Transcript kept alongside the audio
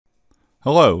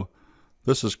Hello,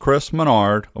 this is Chris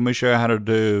Menard. Let me show you how to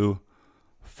do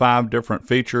 5 different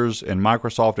features in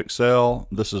Microsoft Excel.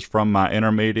 This is from my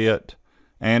intermediate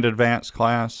and advanced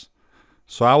class.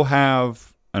 So I will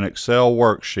have an Excel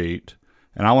worksheet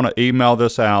and I want to email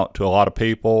this out to a lot of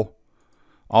people.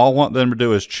 All I want them to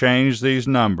do is change these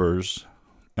numbers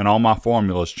and all my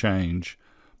formulas change.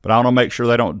 But I want to make sure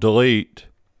they don't delete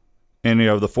any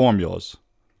of the formulas.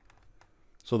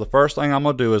 So the first thing I'm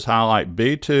going to do is highlight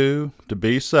B2 to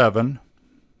B7,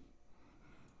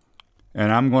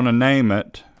 and I'm going to name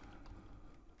it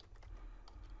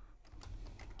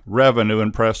Revenue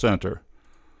and press Enter.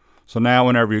 So now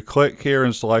whenever you click here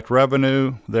and select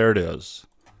Revenue, there it is.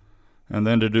 And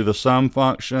then to do the sum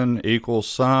function, equals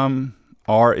sum,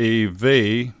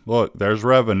 REV, look, there's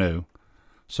Revenue.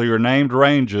 So your named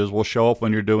ranges will show up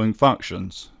when you're doing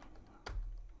functions.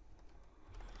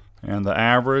 And the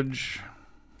average,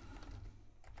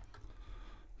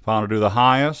 if I want to do the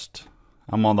highest,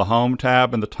 I'm on the Home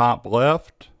tab in the top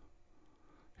left.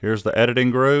 Here's the editing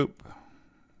group,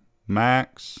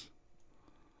 max.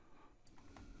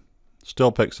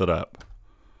 Still picks it up.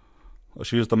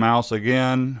 Let's use the mouse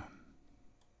again.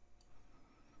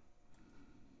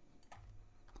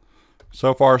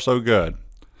 So far, so good.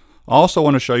 I also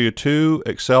want to show you 2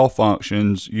 Excel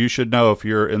functions you should know if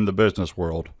you're in the business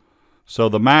world. So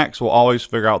the max will always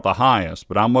figure out the highest,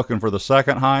 but I'm looking for the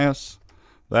second highest.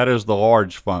 That is the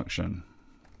large function,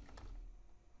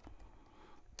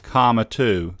 comma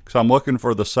 2, because I'm looking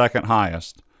for the second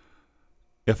highest.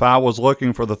 If I was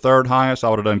looking for the third highest, I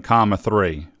would have done comma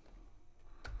 3.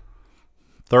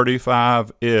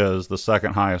 35 is the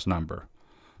second highest number.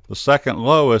 The second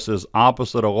lowest is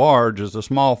opposite of large is the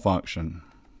small function.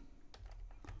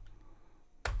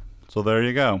 So there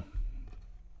you go.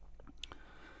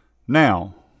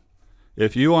 Now,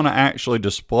 if you want to actually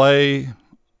display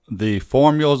the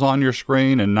formulas on your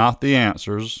screen and not the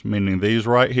answers, meaning these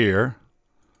right here,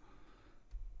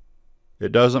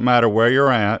 it doesn't matter where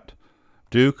you're at,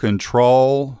 do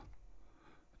Control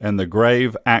and the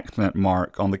grave accent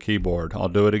mark on the keyboard. I'll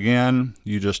do it again.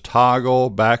 You just toggle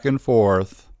back and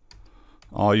forth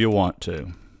all you want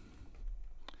to.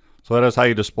 So that is how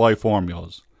you display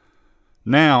formulas.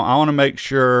 Now I want to make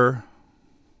sure,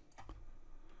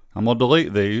 I'm going to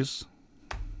delete these.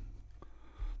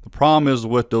 The problem is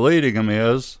with deleting them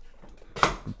is,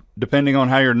 depending on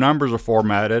how your numbers are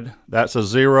formatted, that's a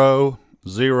 0,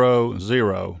 0,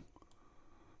 0.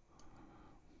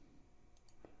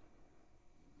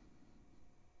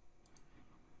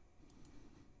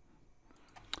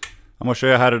 I'm going to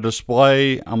show you how to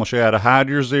display, I'm going to show you how to hide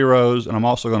your zeros, and I'm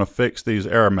also going to fix these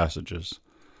error messages.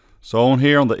 So on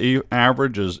here on the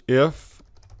average is if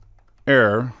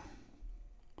error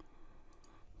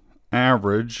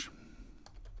average.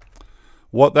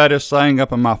 What that is saying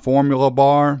up in my formula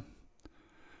bar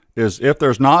is if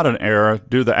there's not an error,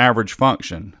 do the average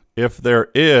function. If there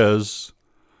is,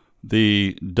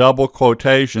 the double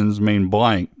quotations mean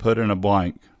blank. Put in a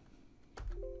blank.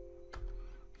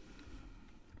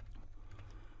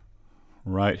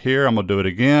 Right here, I'm going to do it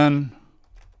again.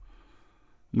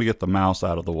 Let me get the mouse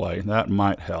out of the way. That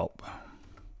might help.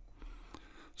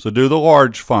 So do the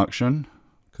large function,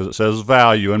 because it says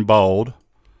value in bold.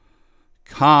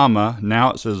 Comma,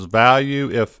 now it says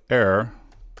value if error,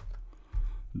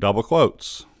 double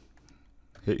quotes.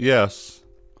 Hit yes.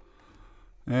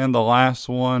 And the last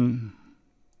one,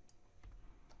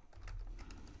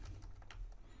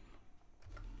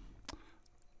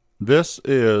 this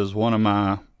is one of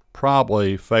my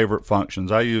probably favorite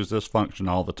functions. I use this function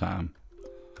all the time.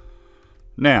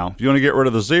 Now, if you want to get rid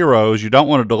of the zeros, you don't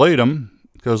want to delete them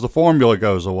because the formula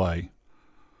goes away.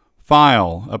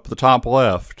 File, up at the top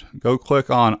left, go click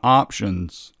on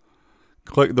Options.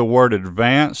 Click the word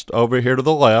Advanced over here to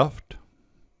the left.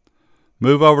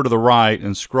 Move over to the right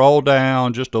and scroll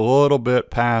down just a little bit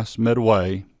past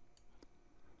midway.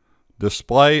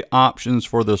 Display options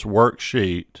for this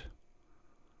worksheet.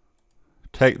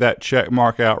 Take that check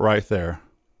mark out right there.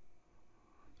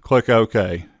 Click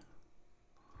OK.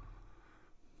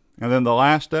 And then the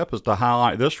last step is to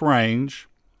highlight this range,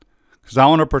 because I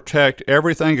want to protect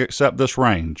everything except this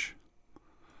range.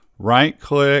 Right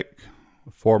click,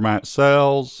 format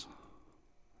cells.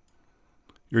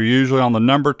 You're usually on the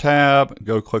number tab.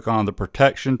 Go click on the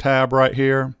protection tab right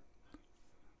here.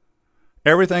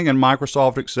 Everything in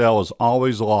Microsoft Excel is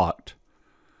always locked.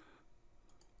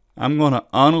 I'm going to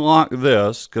unlock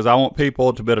this because I want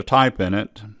people to be able to type in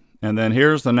it. And then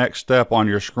here's the next step on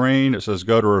your screen. It says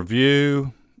go to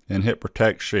Review and hit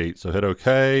Protect Sheet. So hit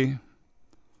OK.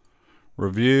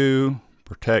 Review,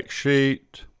 Protect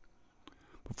Sheet.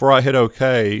 Before I hit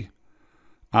OK,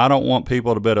 I don't want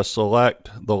people to be able to select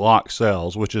the locked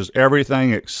cells, which is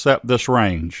everything except this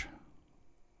range.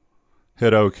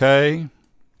 Hit OK.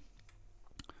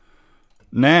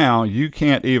 Now you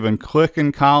can't even click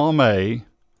in column A,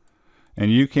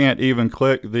 and you can't even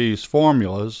click these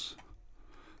formulas,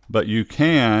 but you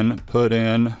can put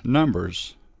in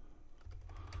numbers.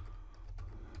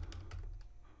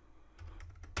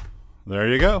 There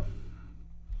you go.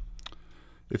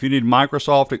 If you need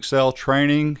Microsoft Excel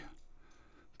training,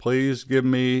 please send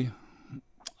me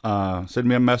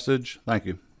a message. Thank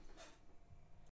you.